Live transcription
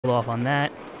off on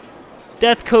that.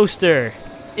 Death Coaster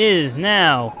is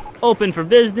now open for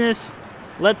business.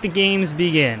 Let the games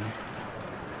begin.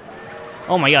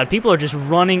 Oh my god, people are just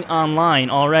running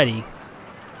online already.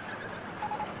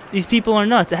 These people are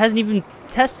nuts. It hasn't even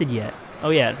tested yet. Oh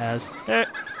yeah, it has. There.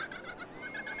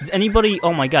 Is anybody...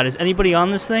 Oh my god, is anybody on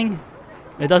this thing?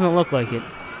 It doesn't look like it.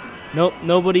 Nope,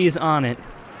 nobody is on it.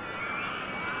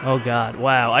 Oh god,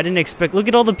 wow. I didn't expect... Look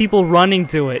at all the people running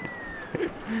to it.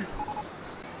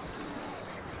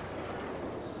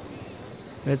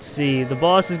 Let's see. The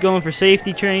boss is going for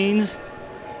safety trains.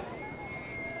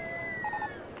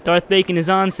 Darth Bacon is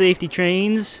on safety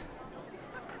trains.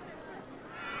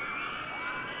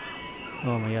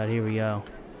 Oh my god, here we go.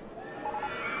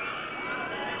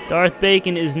 Darth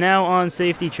Bacon is now on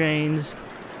safety trains.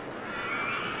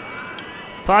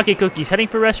 Pocket Cookies heading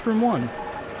for restroom 1.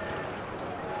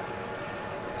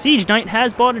 Siege Knight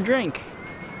has bought a drink.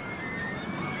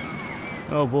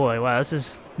 Oh boy, wow, this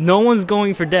is... No one's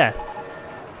going for death.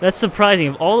 That's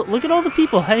surprising. Look at all the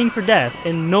people heading for death,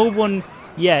 and no one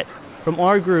yet from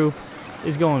our group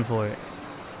is going for it.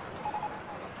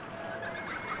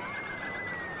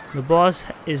 The boss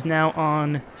is now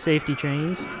on safety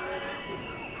trains.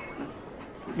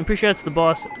 I'm pretty sure that's the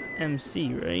boss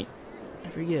MC, right? I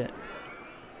forget.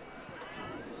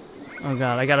 Oh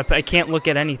god, I can't look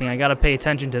at anything. I gotta pay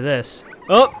attention to this.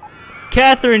 Oh!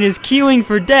 Catherine is queuing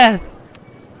for death!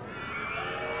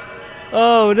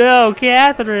 Oh no,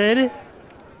 Catherine!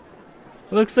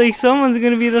 Looks like someone's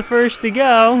gonna be the first to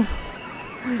go.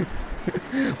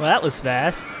 Well, that was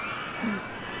fast.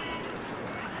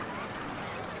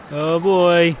 Oh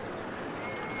boy.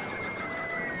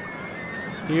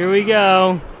 Here we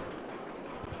go.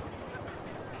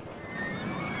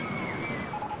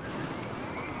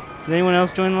 Did anyone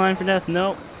else join the line for death?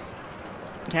 Nope.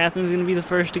 Catherine's gonna be the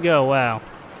first to go. Wow.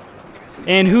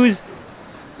 And who's...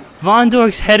 Von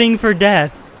Dork's heading for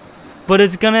death. But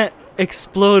it's gonna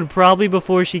explode probably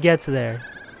before she gets there.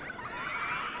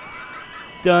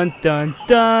 Dun dun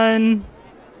dun.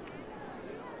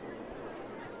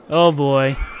 Oh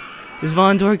boy. Is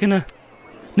Von Dork gonna...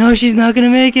 No, she's not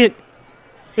gonna make it.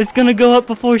 It's gonna go up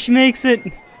before she makes it.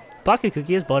 Pocket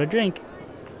Cookie has bought a drink.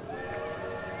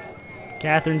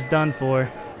 Catherine's done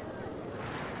for.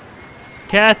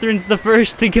 Catherine's the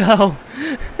first to go.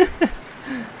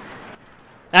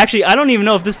 Actually, I don't even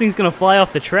know if this thing's gonna fly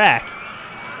off the track.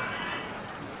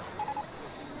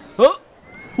 Oh!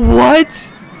 What?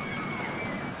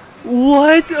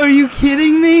 What? Are you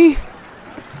kidding me?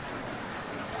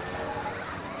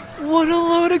 What a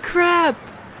load of crap!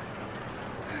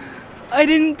 I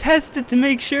didn't test it to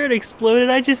make sure it exploded,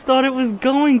 I just thought it was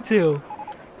going to.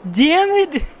 Damn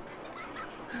it!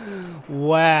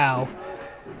 Wow.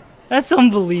 That's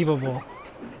unbelievable.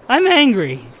 I'm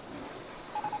angry.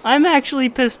 I'm actually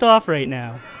pissed off right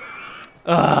now.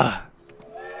 Ugh.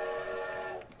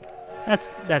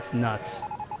 That's nuts.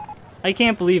 I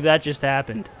can't believe that just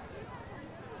happened.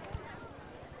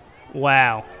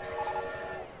 Wow.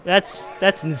 That's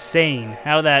insane.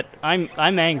 How that... I'm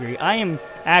angry. I am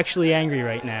actually angry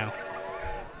right now.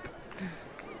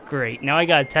 Great. Now I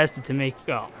gotta test it to make...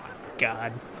 Oh my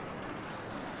god.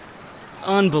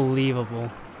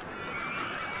 Unbelievable.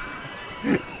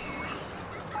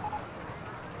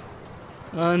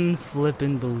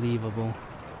 Unflippin' believable.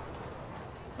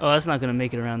 Oh, that's not gonna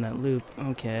make it around that loop.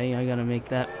 Okay, I gotta make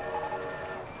that.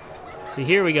 So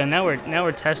here we go. Now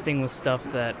we're testing with stuff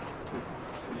that...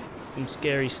 Some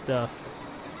scary stuff.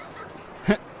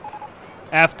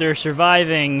 After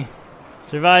surviving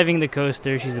the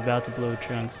coaster, she's about to blow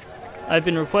trunks. I've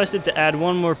been requested to add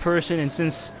one more person, and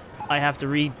since I have to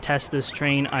retest this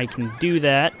train, I can do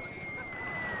that.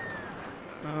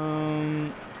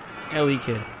 Ellie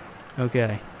Kid.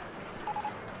 Okay.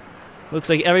 Looks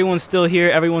like everyone's still here.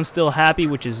 Everyone's still happy,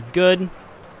 which is good.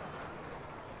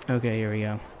 Okay, here we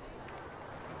go.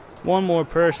 One more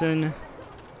person.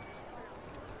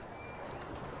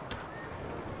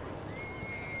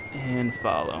 And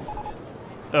follow.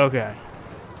 Okay.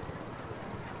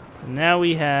 Now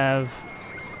we have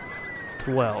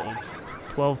 12.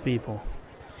 12 people.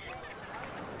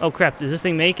 Oh crap, does this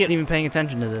thing make it? I'm not even paying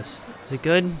attention to this. Is it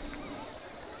good?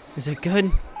 Is it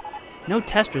good? No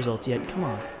test results yet, come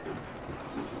on.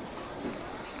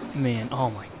 Man,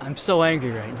 oh my, I'm so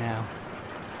angry right now.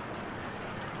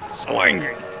 So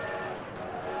angry!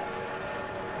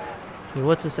 Okay,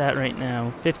 what's this at right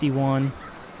now? 51.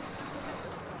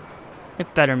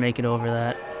 It better make it over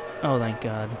that. Oh, thank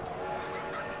God.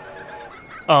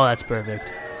 Oh, that's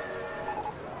perfect.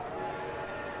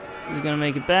 Is it gonna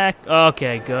make it back?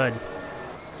 Okay, good.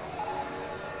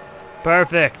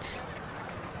 Perfect.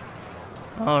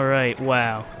 Alright,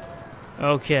 wow.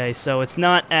 Okay, so it's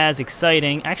not as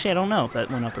exciting. Actually, I don't know if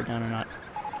that went up or down or not.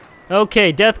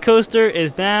 Okay, Death Coaster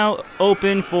is now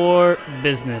open for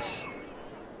business.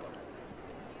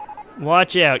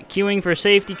 Watch out. Queuing for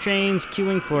safety trains,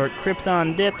 queuing for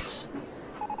Krypton dips.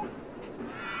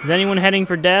 Is anyone heading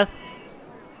for death?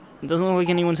 It doesn't look like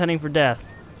anyone's heading for death.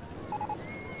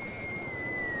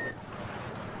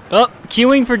 Oh,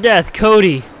 queuing for death.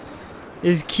 Cody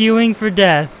is queuing for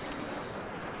death.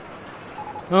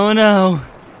 Oh no.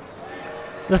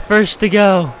 The first to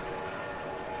go.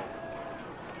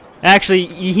 Actually,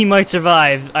 he might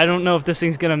survive. I don't know if this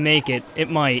thing's gonna make it. It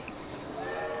might.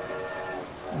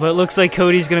 But it looks like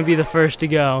Cody's gonna be the first to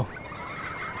go.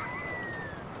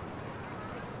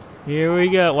 Here we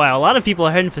go. Wow, a lot of people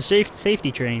are heading for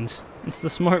safety trains. It's the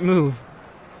smart move.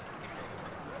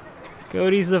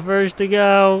 Cody's the first to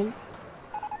go.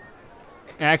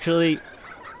 Actually,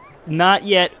 not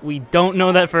yet. We don't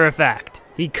know that for a fact.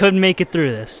 He could make it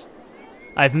through this.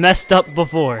 I've messed up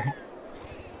before.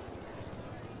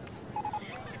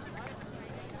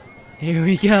 Here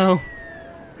we go.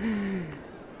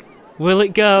 Will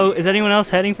it go? Is anyone else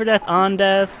heading for death? On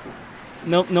death?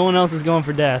 Nope, no one else is going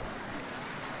for death.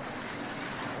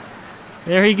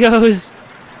 There he goes.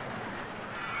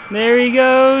 There he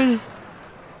goes.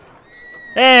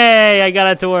 Hey, I got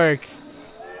it to work.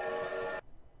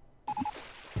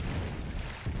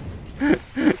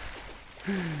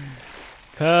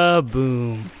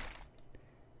 Kaboom.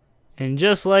 And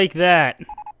just like that,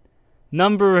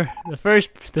 the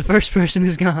first person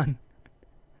is gone.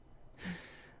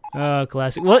 Oh,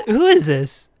 classic. What? Who is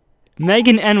this?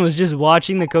 Megan N was just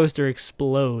watching the coaster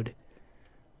explode.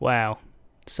 Wow.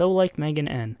 So like Megan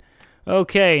N.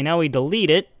 Okay, now we delete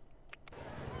it.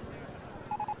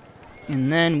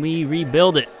 And then we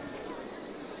rebuild it.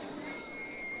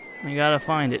 I gotta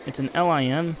find it. It's an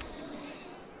LIM.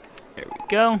 There we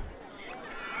go.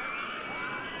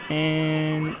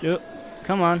 And, oh,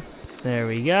 come on. There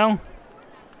we go.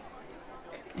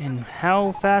 And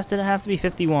how fast did it have to be?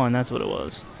 51, that's what it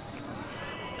was.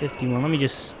 51, let me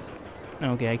just...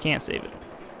 Okay, I can't save it.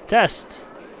 Test.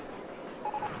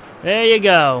 There you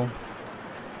go.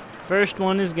 First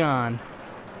one is gone.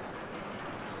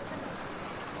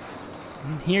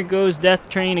 And here goes Death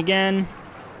Train again.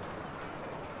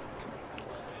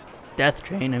 Death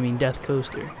Train, I mean Death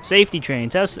Coaster. Safety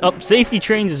Trains. Safety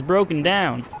Trains is broken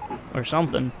down. Or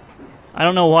something. I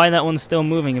don't know why that one's still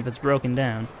moving if it's broken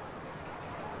down.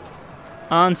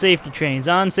 On Safety Trains,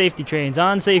 on Safety Trains,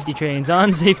 on Safety Trains,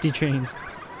 on Safety Trains.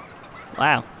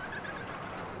 Wow.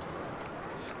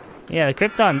 Yeah, the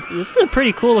Krypton, this is a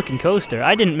pretty cool looking coaster.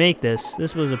 I didn't make this.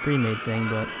 This was a pre-made thing,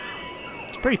 but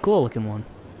it's a pretty cool looking one.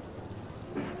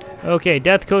 Okay,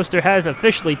 Death Coaster has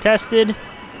officially tested.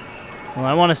 Well,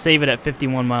 I want to save it at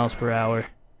 51 miles per hour.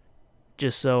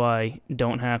 Just so I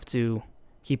don't have to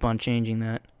keep on changing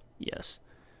that. Yes.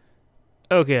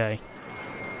 Okay.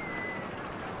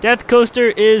 Death Coaster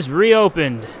is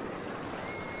reopened.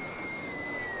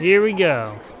 Here we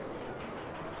go.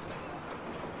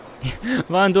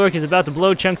 Von Dork is about to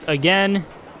blow chunks again.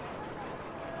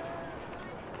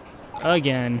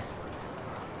 Again.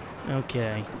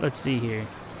 Okay, let's see here.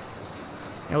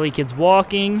 LE Kid's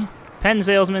walking. Pen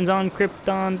Salesman's on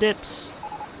Krypton dips.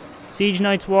 Siege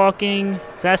Knight's walking.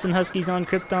 Assassin Husky's on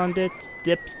Krypton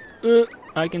dips.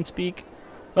 I can speak.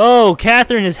 Oh,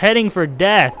 Catherine is heading for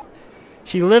death.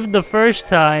 She lived the first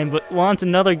time, but wants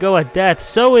another go at death.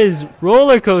 So is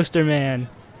Roller Coaster Man.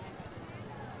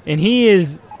 And he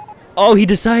is... Oh, he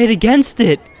decided against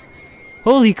it.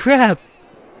 Holy crap.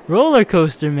 Roller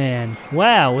Coaster Man.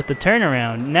 Wow, with the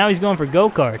turnaround. Now he's going for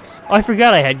go-karts. Oh, I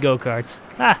forgot I had go-karts.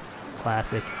 Ah,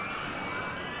 classic.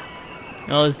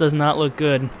 Oh, this does not look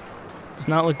good. Does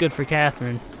not look good for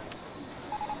Catherine.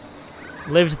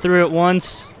 Lived through it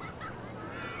once.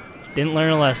 Didn't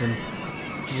learn a lesson.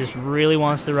 She just really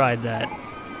wants to ride that.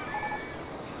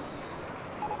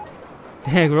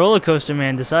 Heck, Roller Coaster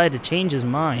Man decided to change his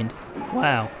mind.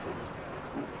 Wow.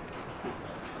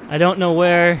 I don't know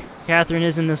where Catherine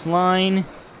is in this line.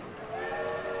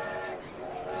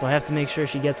 So I have to make sure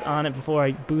she gets on it before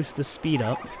I boost the speed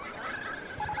up.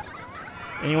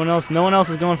 Anyone else? No one else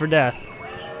is going for death.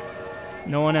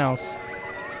 No one else.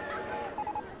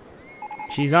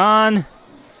 She's on.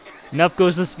 And up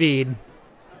goes the speed.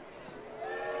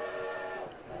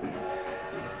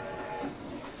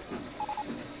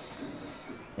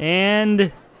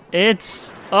 And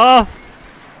it's off.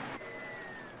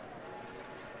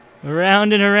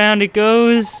 Around and around it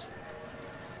goes.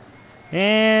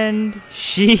 And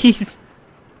she's...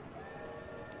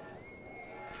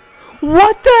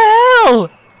 What the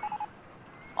hell?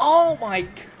 Oh my...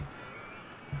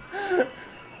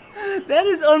 That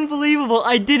is unbelievable.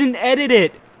 I didn't edit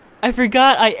it. I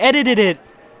forgot I edited it.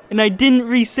 And I didn't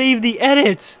resave the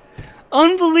edits.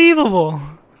 Unbelievable.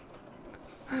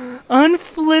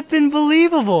 Unflippin'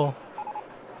 believable.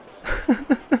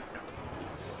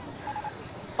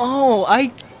 Oh,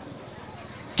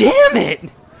 damn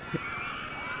it!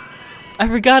 I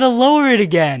forgot to lower it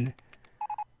again.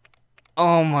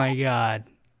 Oh my god.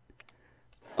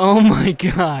 Oh my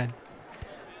god.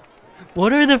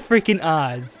 What are the freaking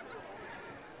odds?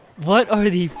 What are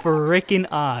the freaking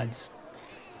odds?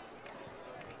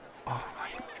 Oh my,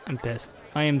 I'm pissed.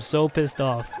 I am so pissed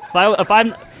off.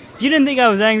 If you didn't think I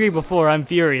was angry before, I'm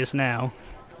furious now.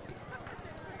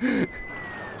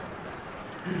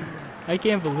 I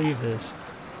can't believe this.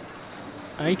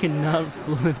 I cannot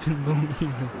flippin' believe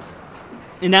this.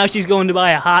 And now she's going to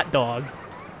buy a hot dog.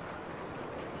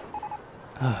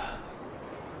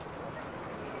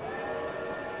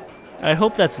 I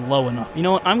hope that's low enough. You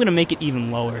know what? I'm going to make it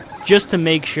even lower. Just to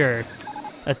make sure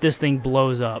that this thing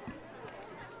blows up.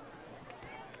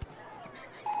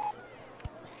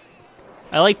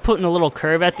 I like putting a little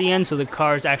curve at the end so the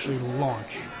cars actually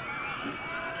launch.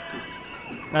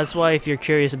 That's why, if you're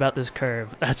curious about this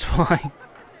curve, that's why.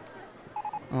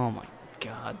 Oh my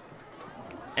god.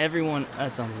 Everyone,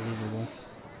 that's unbelievable.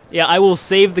 Yeah, I will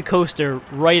save the coaster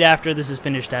right after this is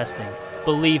finished testing.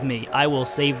 Believe me, I will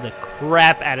save the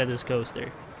crap out of this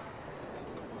coaster.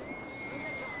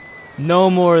 No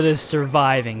more of this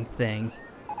surviving thing.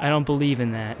 I don't believe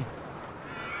in that.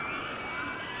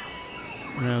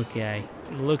 Okay.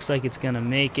 It looks like it's gonna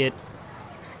make it.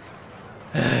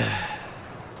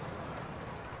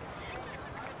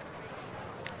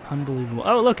 Unbelievable.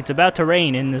 Oh, look, it's about to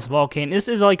rain in this volcano. This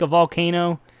is like a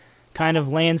volcano kind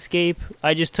of landscape.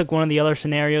 I just took one of the other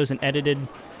scenarios and edited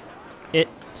it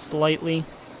slightly.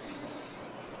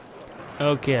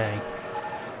 Okay.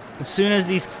 As soon as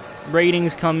these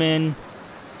ratings come in,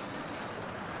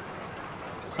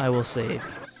 I will save.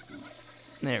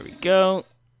 There we go.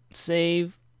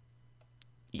 Save.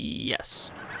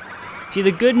 Yes. See,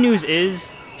 the good news is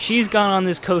she's gone on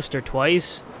this coaster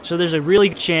twice, so there's a really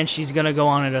good chance she's gonna go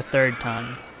on it a third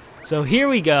time. So here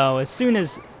we go. As soon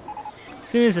as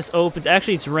this opens,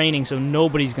 actually it's raining, so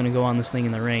nobody's gonna go on this thing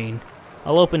in the rain.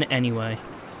 I'll open it anyway.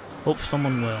 Hope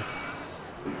someone will.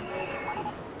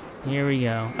 Here we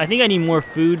go. I think I need more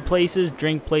food places,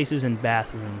 drink places, and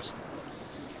bathrooms.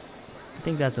 I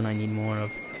think that's what I need more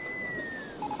of.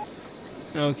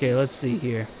 Okay, let's see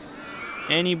here.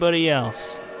 Anybody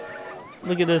else?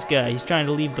 Look at this guy. He's trying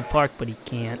to leave the park, but he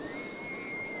can't.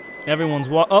 Everyone's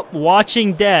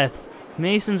watching death.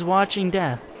 Mason's watching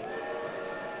death.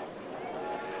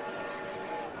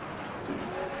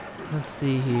 Let's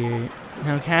see here.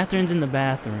 Now, Catherine's in the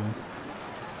bathroom.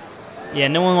 Yeah,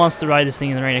 no one wants to ride this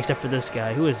thing in the rain except for this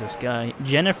guy. Who is this guy?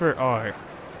 Jennifer R.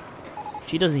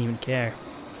 She doesn't even care.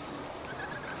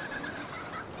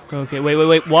 Okay,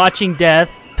 wait. Watching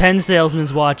death. Pen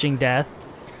salesman's watching death.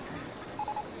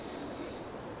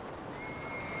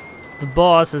 The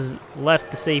boss has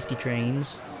left the safety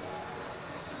trains.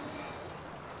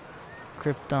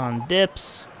 Krypton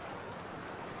dips.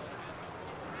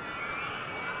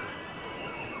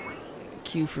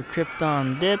 Queue for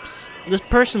Krypton dips. This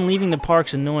person leaving the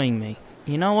park's annoying me.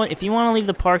 You know what? If you want to leave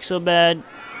the park so bad,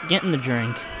 get in the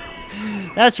drink.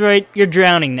 That's right, you're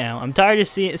drowning now. I'm tired of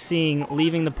seeing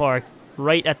leaving the park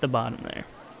right at the bottom there.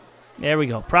 There we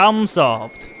go. Problem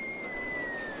solved.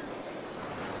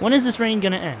 When is this rain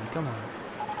gonna end? Come on.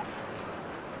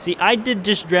 See, I did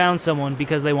just drown someone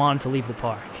because they wanted to leave the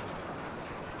park.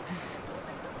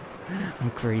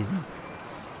 I'm crazy.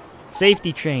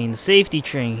 Safety trains, safety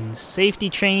trains, safety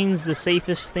trains, the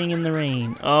safest thing in the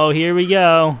rain. Oh, here we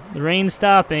go. The rain's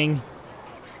stopping.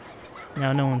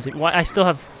 Now no one's... Why? I still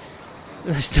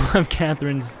have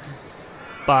Catherine's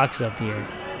box up here.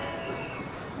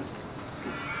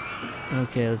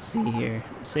 Okay, let's see here.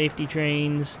 Safety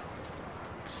trains,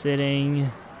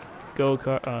 sitting,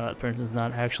 go-kart. That person's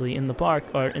not actually in the park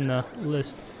or in the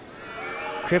list.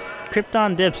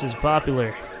 Krypton dips is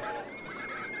popular.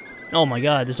 Oh my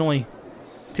god, there's only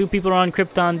 2 people on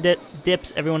Krypton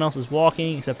dips. Everyone else is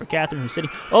walking, except for Catherine, who's sitting.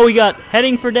 Oh, we got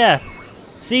Heading for Death,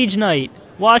 Siege Knight,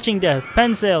 Watching Death,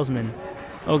 Pen Salesman.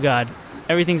 Oh god,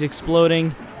 everything's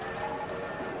exploding.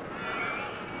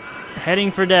 Heading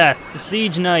for Death, the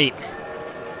Siege Knight.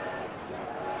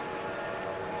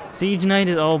 Siege Knight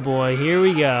is... Oh boy, here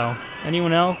we go.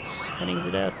 Anyone else heading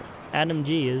for death? Adam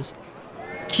G is.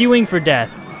 Queuing for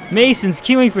death. Mason's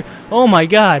queuing for... Oh my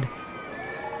god.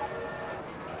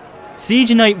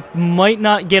 Siege Knight might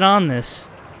not get on this.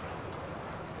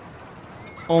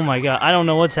 Oh my god, I don't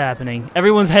know what's happening.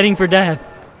 Everyone's heading for death.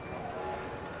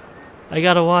 I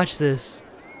gotta watch this.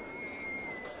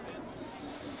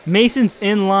 Mason's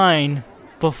in line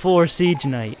before Siege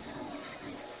Night.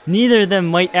 Neither of them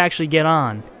might actually get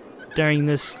on during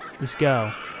this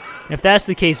go. If that's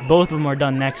the case, both of them are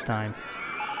done next time.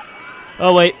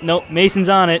 Oh wait, nope, Mason's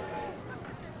on it.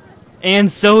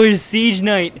 And so is Siege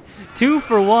Night. 2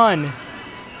 for 1.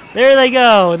 There they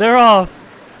go. They're off.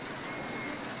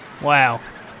 Wow.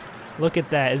 Look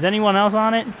at that. Is anyone else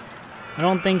on it? I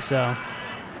don't think so.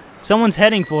 Someone's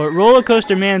heading for it. Roller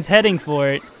Coaster Man's heading for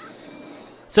it.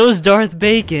 So is Darth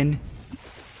Bacon.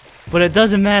 But it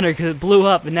doesn't matter because it blew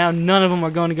up and now none of them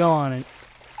are going to go on it.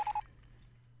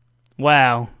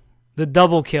 Wow. The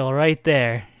double kill right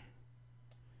there.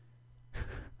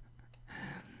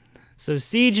 So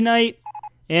Siege Knight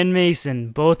and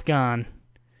Mason both gone.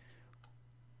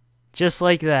 Just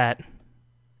like that.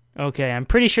 Okay, I'm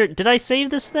pretty sure... Did I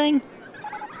save this thing?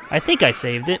 I think I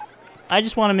saved it. I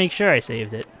just want to make sure I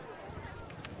saved it.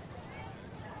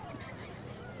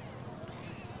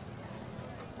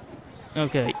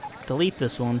 Okay, delete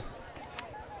this one.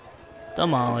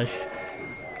 Demolish.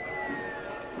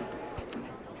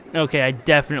 Okay, I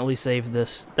definitely saved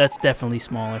this. That's definitely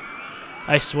smaller.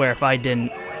 I swear, if I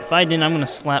didn't, I'm gonna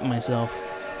slap myself.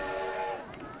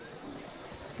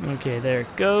 Okay, there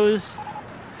it goes.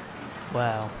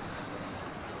 Wow.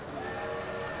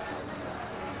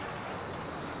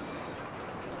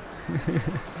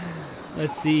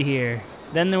 Let's see here.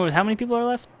 Then there was, how many people are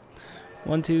left?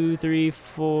 1, 2, 3,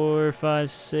 4,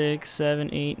 5, 6,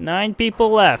 7, 8, 9 people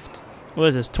left. What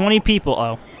is this? 20 people.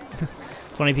 Oh.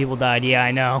 20 people died. Yeah,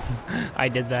 I know. I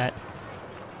did that.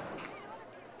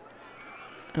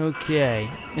 Okay.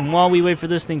 And while we wait for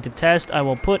this thing to test, I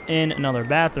will put in another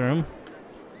bathroom.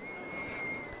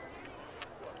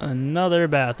 Another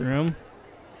bathroom.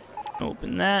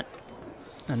 Open that.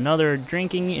 Another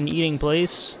drinking and eating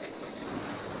place.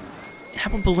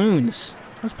 How about balloons?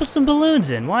 Let's put some balloons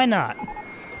in. Why not?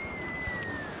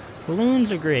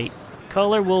 Balloons are great.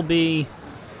 Color will be...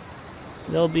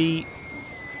 They'll be...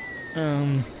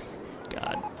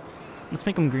 God. Let's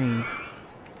make them green.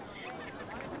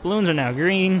 Balloons are now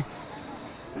green.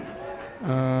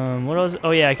 What else?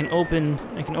 Oh yeah, I can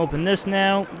open this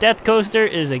now. Death Coaster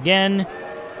is again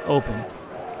open.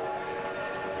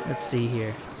 Let's see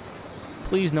here.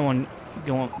 Please no one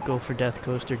go for Death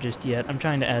Coaster just yet. I'm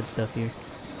trying to add stuff here.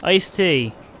 Iced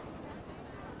tea.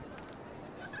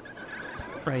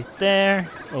 Right there.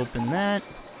 Open that.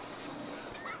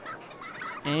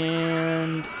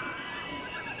 And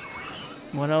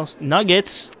what else?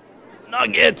 Nuggets.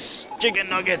 Nuggets! Chicken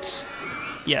nuggets!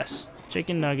 Yes.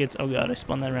 Chicken nuggets. Oh god, I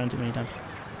spun that around too many times.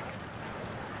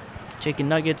 Chicken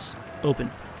nuggets. Open.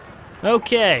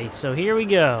 Okay, so here we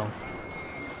go.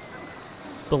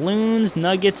 Balloons,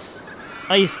 nuggets,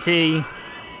 iced tea.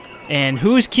 And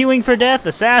who's queuing for death?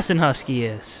 Assassin Husky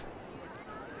is.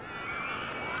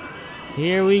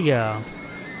 Here we go.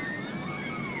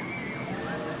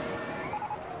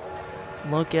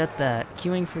 Look at that.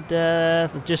 Queuing for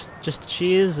death. Just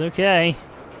she is? Okay.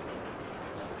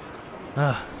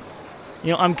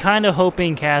 You know, I'm kind of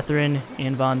hoping Catherine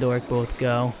and Von Dork both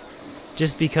go.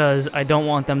 Just because I don't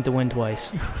want them to win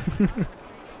twice.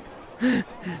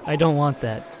 I don't want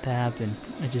that to happen.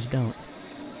 I just don't.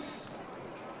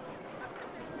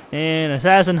 And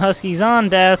Assassin Husky's on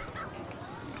death.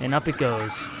 And up it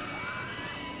goes.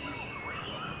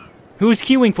 Who's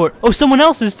queuing for it? Oh, someone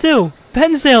else is too!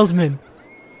 Pen Salesman!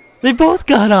 They both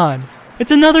got on!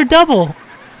 It's another double!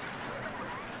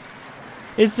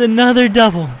 It's another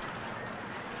double!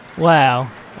 Wow,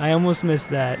 I almost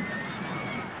missed that.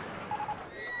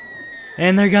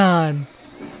 And they're gone!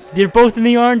 They're both in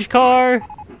the orange car!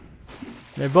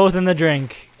 They're both in the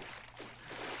drink.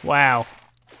 Wow.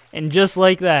 And just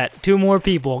like that, 2 more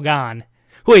people gone.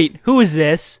 Wait, who is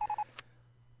this?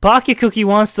 Pocket Cookie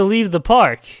wants to leave the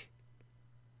park.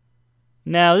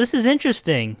 Now, this is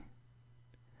interesting.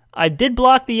 I did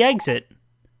block the exit.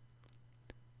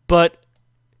 But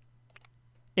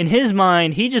in his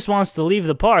mind, he just wants to leave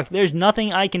the park. There's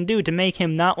nothing I can do to make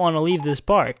him not want to leave this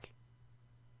park.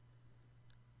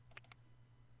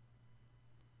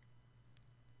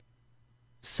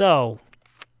 So,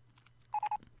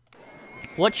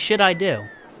 what should I do?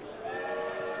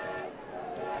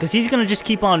 Because he's going to just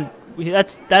keep on...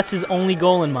 That's his only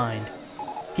goal in mind.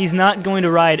 He's not going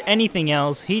to ride anything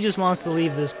else. He just wants to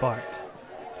leave this park.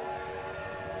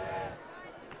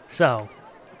 So,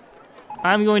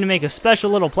 I'm going to make a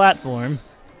special little platform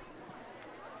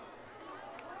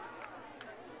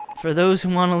for those who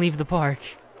want to leave the park.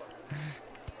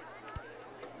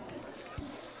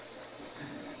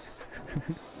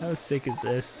 How sick is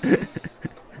this?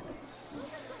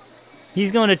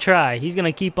 He's going to try. He's going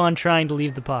to keep on trying to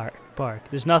leave the park.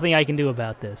 There's nothing I can do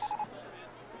about this.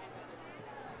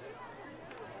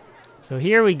 So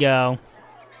here we go.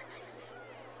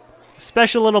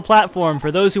 Special little platform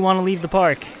for those who want to leave the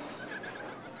park.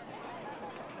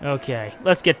 Okay,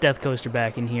 let's get Death Coaster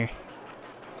back in here.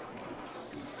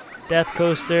 Death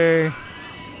Coaster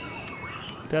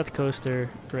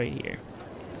right here.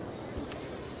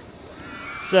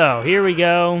 So, here we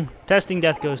go. Testing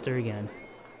Death Coaster again.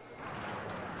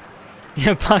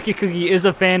 Yeah, Pocket Cookie is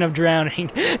a fan of drowning.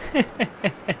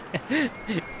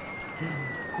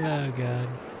 Oh, God.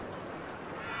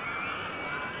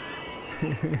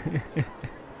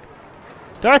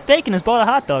 Darth Bacon has bought a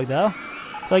hot dog, though.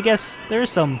 So I guess there's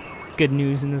some good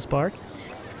news in this park.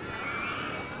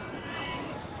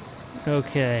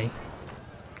 Okay.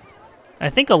 I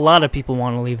think a lot of people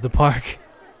want to leave the park.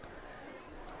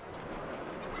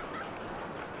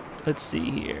 Let's see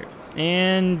here.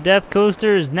 And Death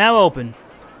Coaster is now open.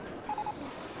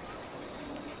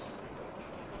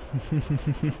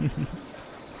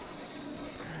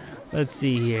 Let's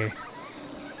see here.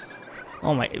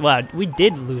 Oh my, wow, we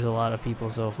did lose a lot of people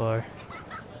so far.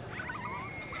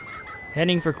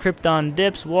 Heading for Krypton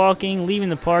dips, walking, leaving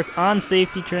the park on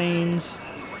safety trains,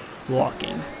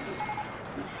 walking.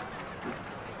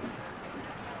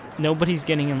 Nobody's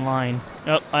getting in line.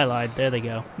 Oh, I lied. There they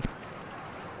go.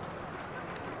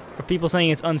 Are people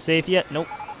saying it's unsafe yet? Nope.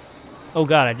 Oh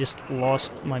god, I just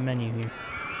lost my menu here.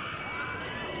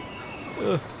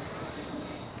 Ugh.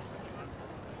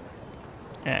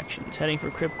 Actions. Heading for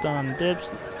Krypton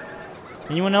dips.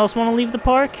 Anyone else want to leave the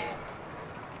park?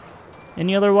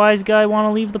 Any other wise guy want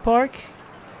to leave the park?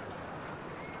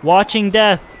 Watching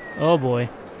death. Oh boy.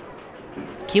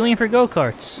 Queuing for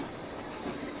go-karts.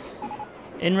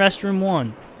 In restroom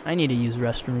 1. I need to use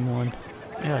restroom 1.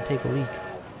 I gotta take a leak.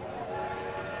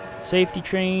 Safety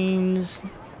trains.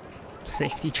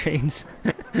 Safety trains.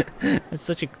 That's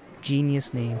such a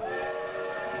genius name.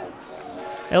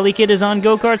 Ellie Kid is on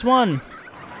go-karts 1.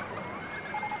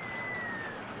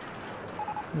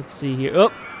 Let's see here.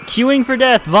 Oh, queuing for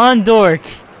death. Von Dork.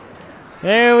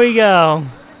 There we go.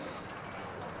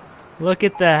 Look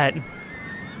at that.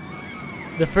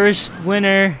 The first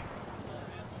winner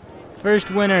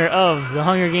of the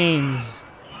Hunger Games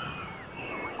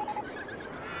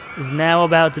is now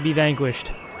about to be vanquished.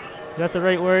 Is that the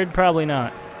right word? Probably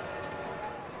not.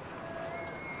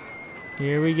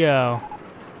 Here we go.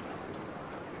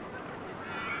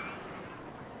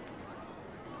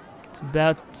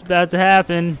 It's about to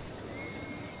happen.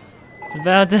 It's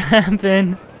about to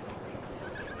happen.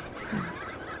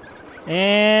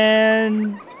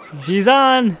 And she's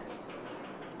on.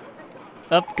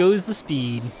 Up goes the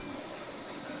speed.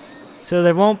 So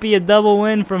there won't be a double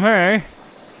win from her.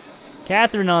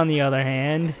 Catherine, on the other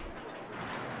hand,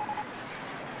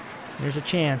 there's a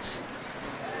chance.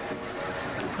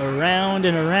 Around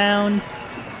and around.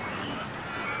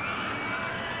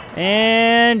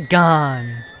 And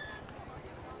gone.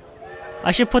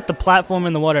 I should put the platform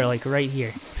in the water, like, right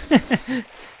here.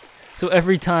 So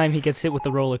every time he gets hit with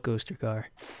the roller coaster car.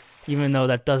 Even though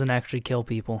that doesn't actually kill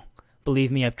people.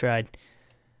 Believe me, I've tried.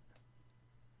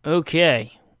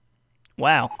 Okay.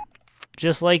 Wow.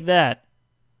 Just like that.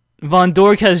 Von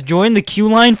Dork has joined the queue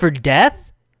line for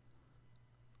death?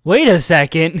 Wait a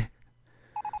second.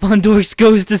 Von Dork's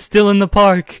ghost is still in the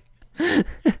park.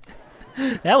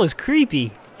 That was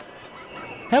creepy.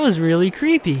 That was really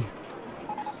creepy.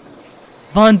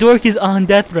 Von Dork is on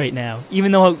death right now,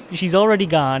 even though she's already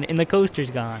gone and the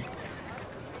coaster's gone.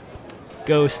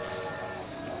 Ghosts.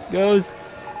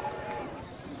 Ghosts.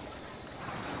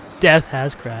 Death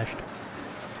has crashed.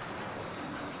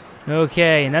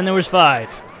 Okay, and then there was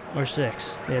 5. Or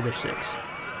 6. Yeah, there's 6.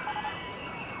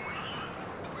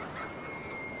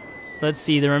 Let's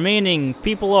see, the remaining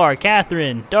people are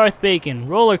Catherine, Darth Bacon,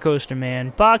 Roller Coaster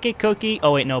Man, Pocket Cookie.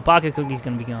 Oh wait, no, Pocket Cookie's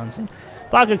gonna be gone soon.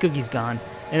 Pocket Cookie's gone.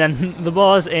 And then the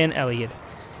boss and Elliot.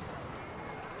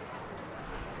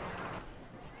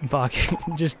 Pocket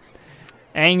just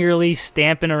angrily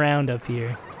stamping around up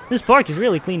here. This park is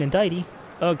really clean and tidy.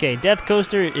 Okay, Death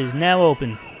Coaster is now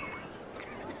open.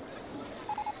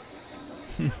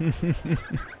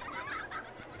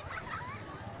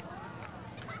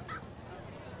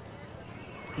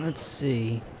 Let's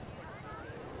see.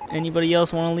 Anybody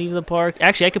else want to leave the park?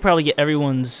 Actually, I could probably get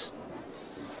everyone's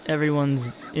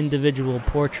individual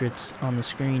portraits on the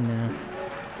screen now.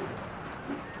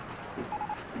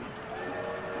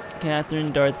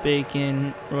 Catherine, Darth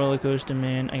Bacon, Roller Coaster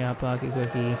Man, I got Pocket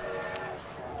Cookie.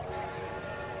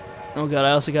 Oh god,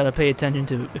 I also gotta pay attention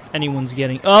to if anyone's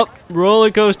getting... Oh!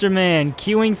 Roller Coaster Man,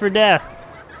 queuing for death.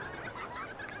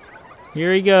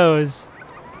 Here he goes.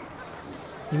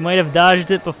 He might have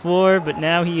dodged it before, but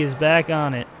now he is back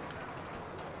on it.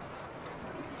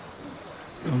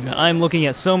 Oh God, I'm looking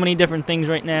at so many different things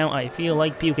right now, I feel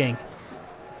like puking.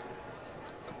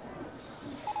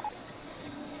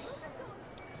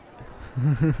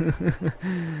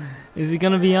 Is he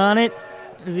gonna be on it?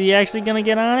 Is he actually gonna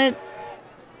get on it?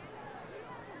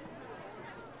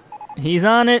 He's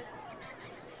on it.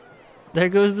 There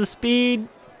goes the speed.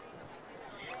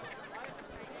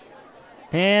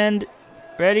 And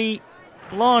ready,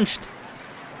 launched.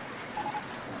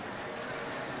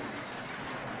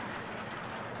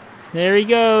 There he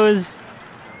goes.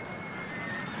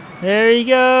 There he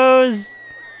goes.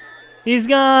 He's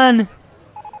gone.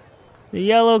 The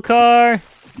yellow car.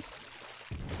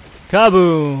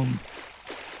 Kaboom.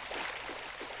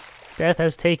 Death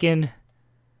has taken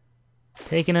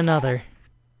another.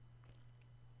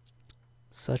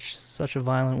 Such a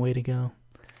violent way to go.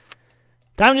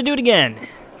 Time to do it again.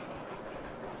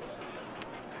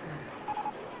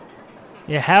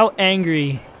 Yeah, how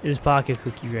angry is Pocket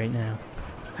Cookie right now?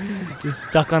 Just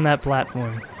stuck on that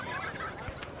platform.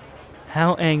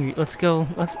 How angry? Let's go.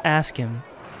 Let's ask him.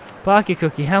 Pocket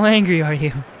Cookie, how angry are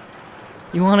you?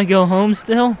 You want to go home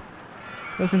still?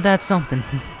 Isn't that something?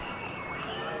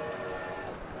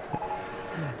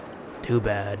 Too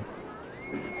bad.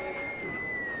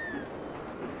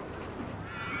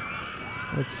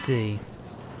 Let's see.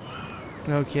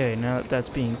 Okay, now that that's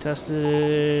being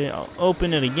tested, I'll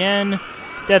open it again.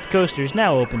 Death Coaster's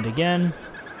now opened again.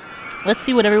 Let's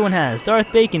see what everyone has.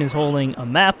 Darth Bacon is holding a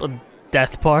map of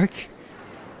Death Park,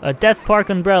 a Death Park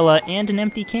umbrella, and an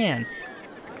empty can.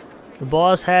 The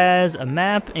boss has a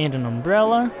map and an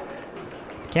umbrella.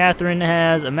 Catherine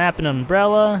has a map and an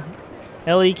umbrella.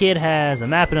 Ellie Kid has a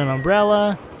map and an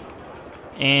umbrella.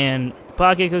 And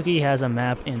Pocket Cookie has a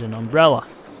map and an umbrella.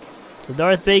 So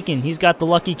Darth Bacon, he's got the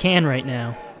lucky can right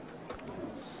now.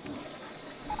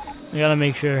 I gotta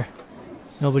make sure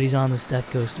nobody's on this Death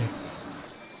Coaster.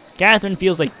 Catherine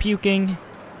feels like puking.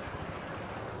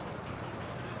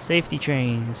 Safety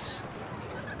trains.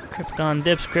 Krypton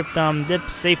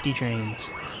dips, safety trains.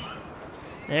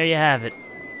 There you have it.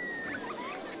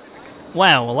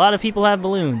 Wow, a lot of people have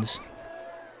balloons.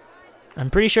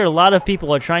 I'm pretty sure a lot of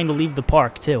people are trying to leave the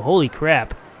park, too. Holy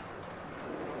crap.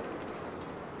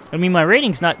 I mean, my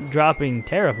rating's not dropping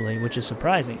terribly, which is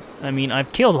surprising. I mean,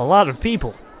 I've killed a lot of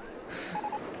people.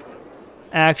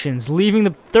 Actions. Leaving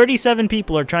the... 37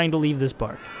 people are trying to leave this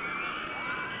park.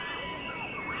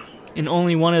 And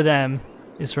only one of them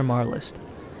is from our list.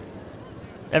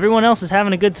 Everyone else is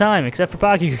having a good time, except for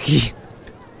Pocket Cookie.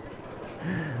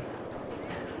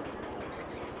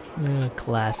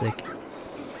 Classic.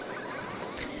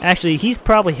 Actually, he's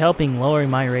probably helping lower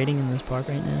my rating in this park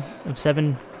right now. Of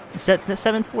 7... It's at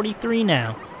 743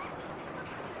 now.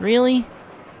 Really?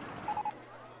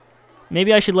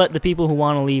 Maybe I should let the people who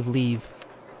want to leave leave.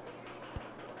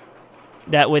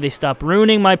 That way they stop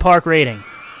ruining my park rating.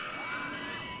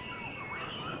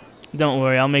 Don't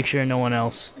worry, I'll make sure no one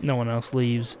else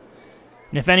leaves.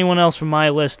 And if anyone else from my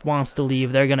list wants to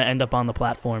leave, they're gonna end up on the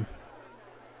platform.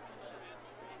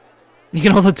 You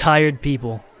get all the tired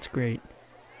people. It's great.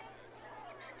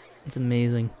 It's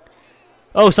amazing.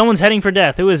 Oh, someone's heading for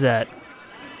death. Who is that?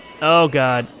 Oh,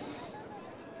 God.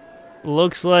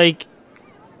 Looks like...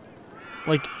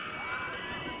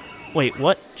 Wait,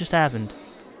 what just happened?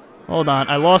 Hold on,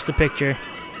 I lost a picture.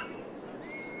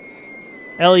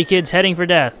 Ellie Kid's heading for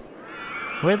death.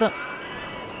 Where the...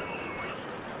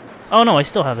 Oh, no, I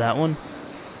still have that one.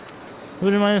 Who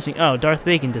am I missing? Oh, Darth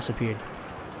Bacon disappeared.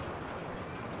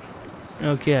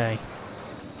 Okay.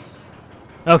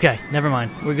 Okay, never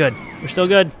mind. We're good. We're still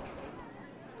good.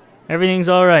 Everything's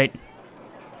alright.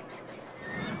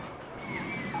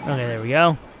 Okay, there we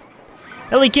go.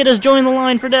 Ellie Kid has joined the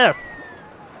line for death.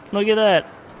 Look at that.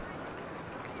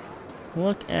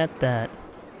 Look at that.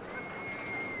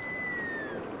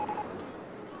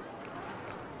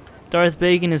 Darth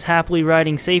Bacon is happily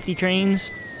riding safety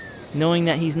trains. Knowing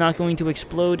that he's not going to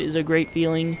explode is a great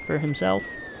feeling for himself.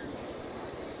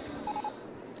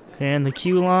 And the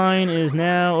queue line is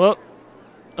now... Oh,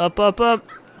 up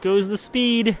goes the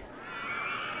speed.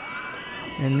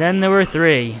 And then there were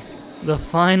 3. The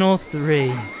final 3.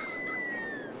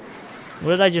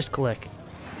 What did I just click?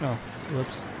 Oh,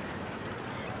 whoops.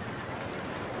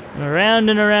 Around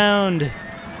and around.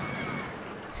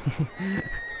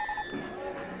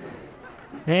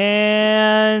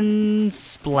 And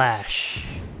splash.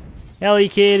 Ellie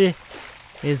Kid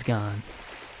is gone.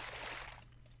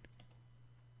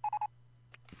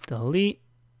 Delete.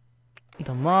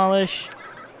 Demolish.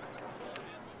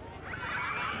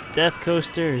 Death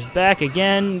Coaster is back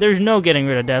again. There's no getting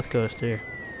rid of Death Coaster.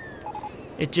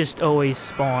 It just always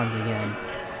spawns again.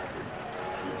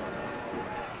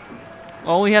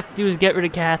 All we have to do is get rid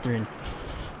of Catherine.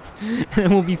 And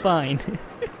then we'll be fine.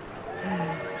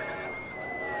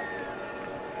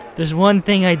 There's one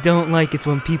thing I don't like, it's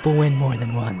when people win more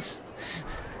than once.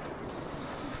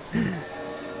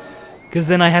 Because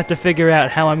then I have to figure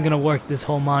out how I'm going to work this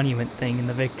whole monument thing in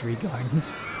the Victory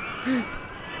Gardens.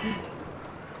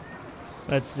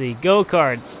 Let's see.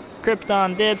 Go-karts,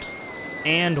 Krypton dips,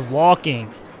 and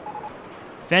walking.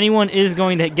 If anyone is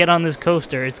going to get on this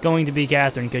coaster, it's going to be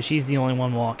Catherine, because she's the only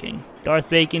one walking. Darth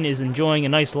Bacon is enjoying a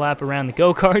nice lap around the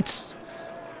go-karts.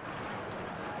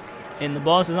 And the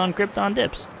boss is on Krypton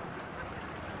dips.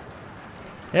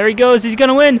 There he goes. He's going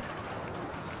to win.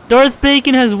 Darth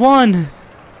Bacon has won.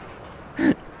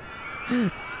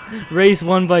 Race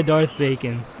won by Darth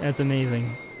Bacon. That's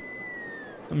amazing.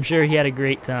 I'm sure he had a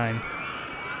great time.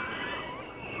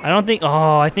 I don't think...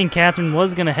 Oh, I think Catherine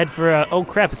was going to head for a... Oh,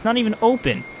 crap. It's not even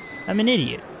open. I'm an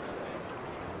idiot.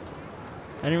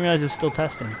 I didn't realize it was still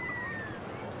testing.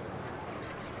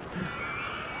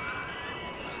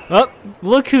 Oh,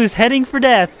 look who's heading for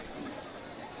death.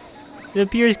 It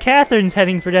appears Catherine's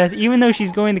heading for death, even though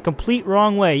she's going the complete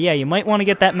wrong way. Yeah, you might want to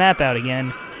get that map out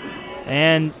again.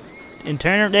 And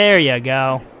turn her... There you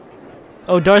go.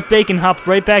 Oh, Darth Bacon hopped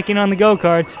right back in on the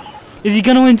go-karts. Is he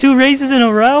going to win 2 races in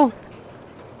a row?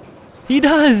 He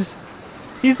does!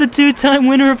 He's the 2-time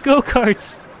winner of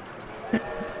go-karts.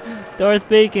 Darth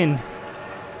Bacon.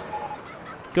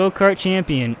 Go-kart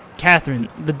champion. Catherine,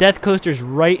 the Death Coaster's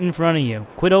right in front of you.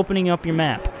 Quit opening up your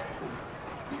map.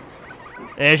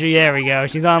 There we go.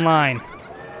 She's online.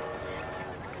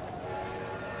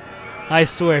 I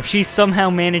swear, if she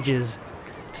somehow manages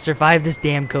to survive this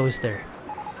damn coaster,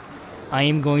 I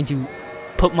am going to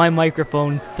put my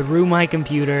microphone through my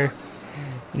computer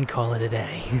and call it a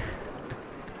day.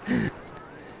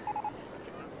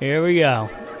 Here we go.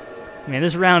 Man,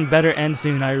 this round better end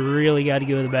soon. I really got to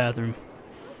go to the bathroom.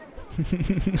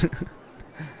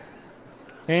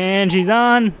 And she's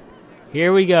on.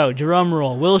 Here we go. Drum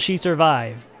roll. Will she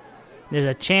survive? There's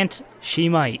a chance she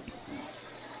might.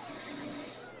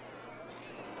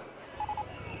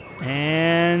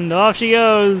 And off she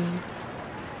goes.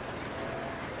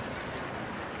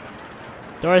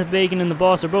 Darth Bacon and the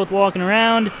boss are both walking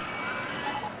around.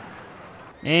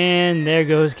 And there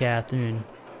goes Catherine.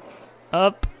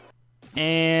 Up.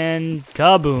 And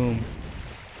kaboom.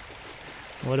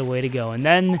 What a way to go. And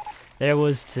then there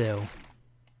was 2.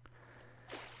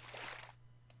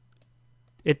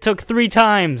 It took 3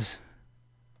 times.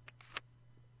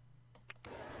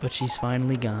 But she's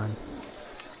finally gone.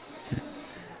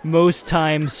 Most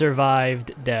times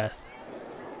survived death.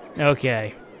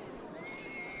 Okay.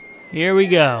 Here we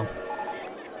go.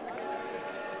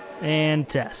 And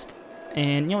test.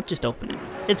 And, you know, just open it.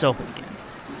 It's open again.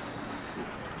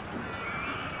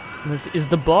 Is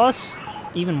the boss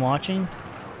even watching?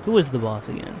 Who is the boss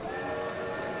again?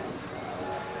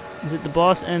 Is it the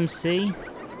boss MC?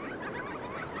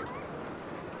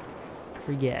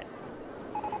 Forget.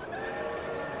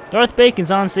 Darth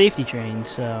Bacon's on safety train,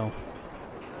 so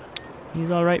he's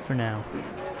alright for now.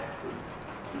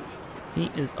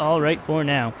 He is alright for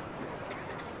now.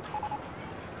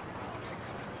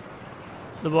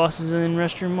 The boss is in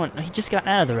restroom 1. He just got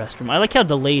out of the restroom. I like how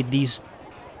delayed these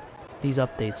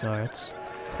updates are. It's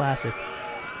classic.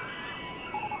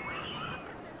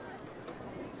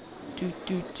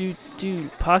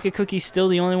 Pocket Cookie's still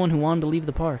the only one who wanted to leave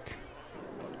the park.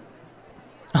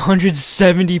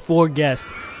 174 guests.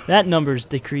 That number's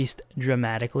decreased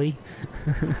dramatically.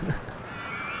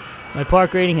 My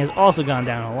park rating has also gone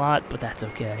down a lot, but that's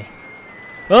okay.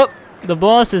 Oh, the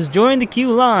boss has joined the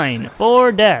queue line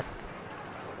for death.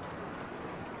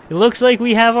 It looks like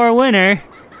we have our winner.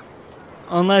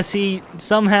 Unless he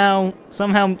somehow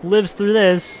lives through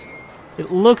this.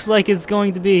 It looks like it's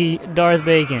going to be Darth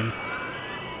Bacon,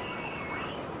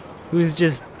 who's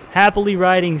just happily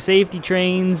riding safety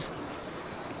trains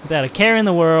without a care in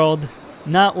the world,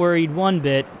 not worried one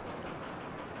bit,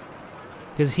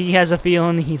 because he has a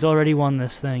feeling he's already won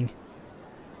this thing.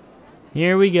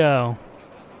 Here we go.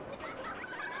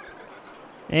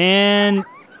 And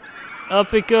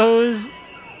up it goes.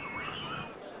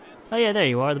 Oh yeah, there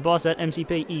you are, the boss at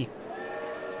MCPE.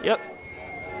 Yep.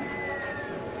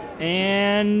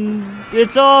 And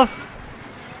it's off.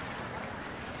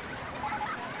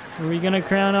 Are we gonna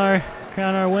crown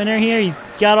our winner here? He's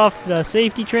got off the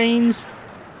safety trains.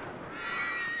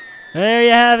 There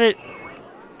you have it.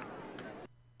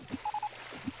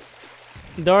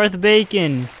 Darth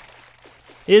Bacon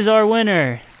is our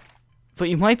winner. But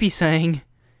you might be saying,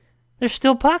 There's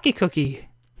still Pocket Cookie.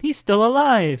 He's still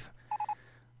alive.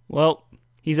 Well,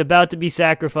 he's about to be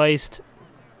sacrificed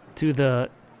to the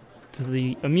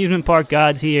amusement park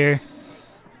gods here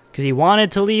because he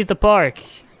wanted to leave the park.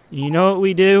 You know what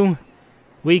we do?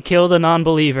 We kill the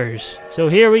non-believers. So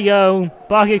here we go.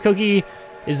 Pocket Cookie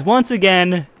is once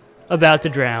again about to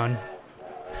drown.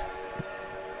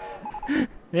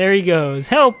 There he goes.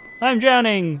 Help! I'm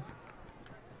drowning!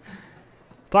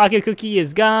 Pocket Cookie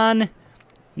is gone.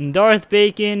 And Darth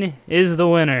Bacon is the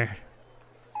winner.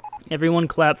 Everyone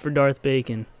clap for Darth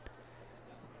Bacon.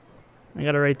 I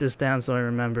gotta write this down so I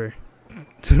remember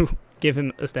to give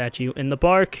him a statue in the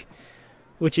park,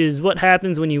 which is what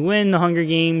happens when you win the Hunger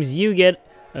Games. You get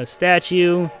a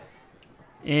statue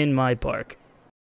in my park.